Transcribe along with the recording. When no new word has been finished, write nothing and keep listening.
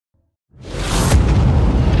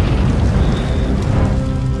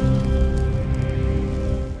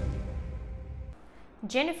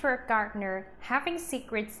Jennifer Garner having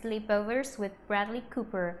secret sleepovers with Bradley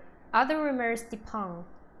Cooper, other rumors debunked.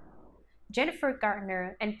 Jennifer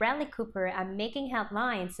Garner and Bradley Cooper are making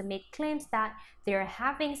headlines amid claims that they are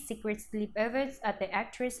having secret sleepovers at the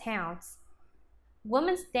actress' house.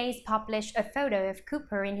 Women's Days published a photo of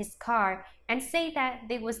Cooper in his car and say that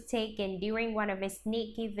it was taken during one of his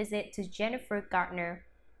sneaky visits to Jennifer Garner.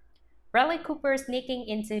 Bradley Cooper sneaking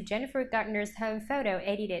into Jennifer Garner's home photo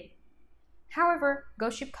edited. However,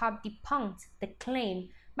 Gossip Cop debunked the claim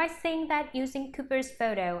by saying that using Cooper's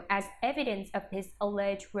photo as evidence of his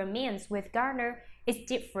alleged romance with Garner is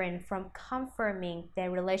different from confirming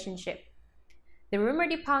their relationship. The rumor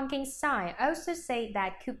debunking site also said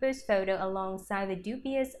that Cooper's photo alongside the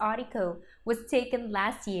dubious article was taken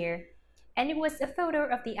last year, and it was a photo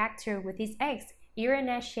of the actor with his ex,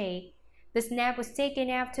 Irina Shayk. The snap was taken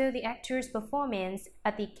after the actor's performance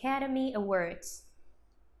at the Academy Awards.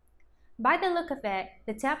 By the look of it,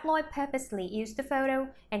 the tabloid purposely used the photo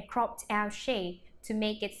and cropped out Shayk to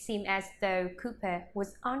make it seem as though Cooper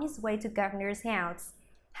was on his way to Gardner's house.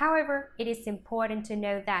 However, it is important to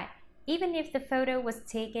note that even if the photo was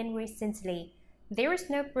taken recently, there is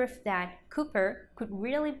no proof that Cooper could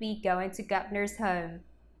really be going to Gardner's home.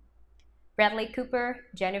 Bradley Cooper,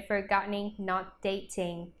 Jennifer Garner not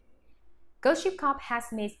dating. Gossip Cop has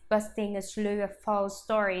made busting a slew of false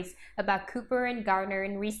stories about Cooper and Garner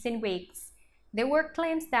in recent weeks. There were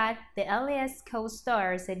claims that the Alias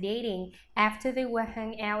co-stars are dating after they were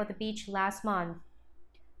hung out at the beach last month.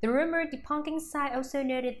 The rumor debunking site also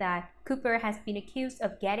noted that Cooper has been accused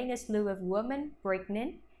of getting a slew of women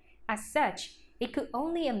pregnant. As such, it could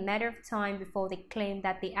only a matter of time before they claimed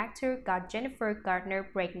that the actor got Jennifer Garner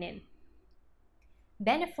pregnant.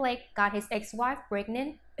 Ben Affleck got his ex-wife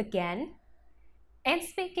pregnant again. And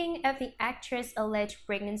speaking of the actress' alleged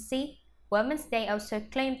pregnancy, Women's Day also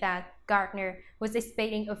claimed that Garner was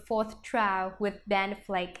expecting a fourth trial with Ben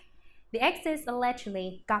Affleck. The exes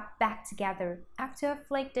allegedly got back together after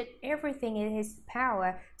Affleck did everything in his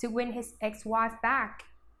power to win his ex-wife back.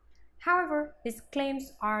 However, these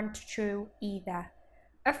claims aren't true either.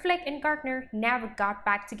 Affleck and Garner never got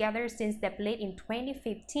back together since they split in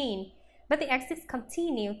 2015, but the exes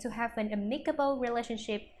continue to have an amicable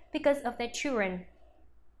relationship because of their children.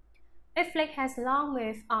 Affleck has long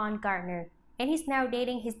moved on Garner, and he's now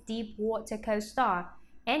dating his Deepwater co-star,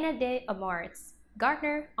 Anna de Armas.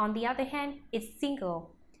 Garner, on the other hand, is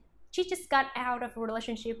single. She just got out of a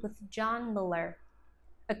relationship with John Miller.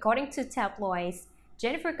 According to tabloids,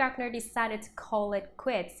 Jennifer Garner decided to call it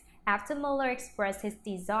quits after Miller expressed his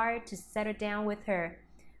desire to settle down with her.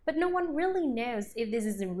 But no one really knows if this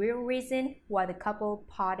is the real reason why the couple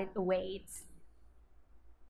parted ways.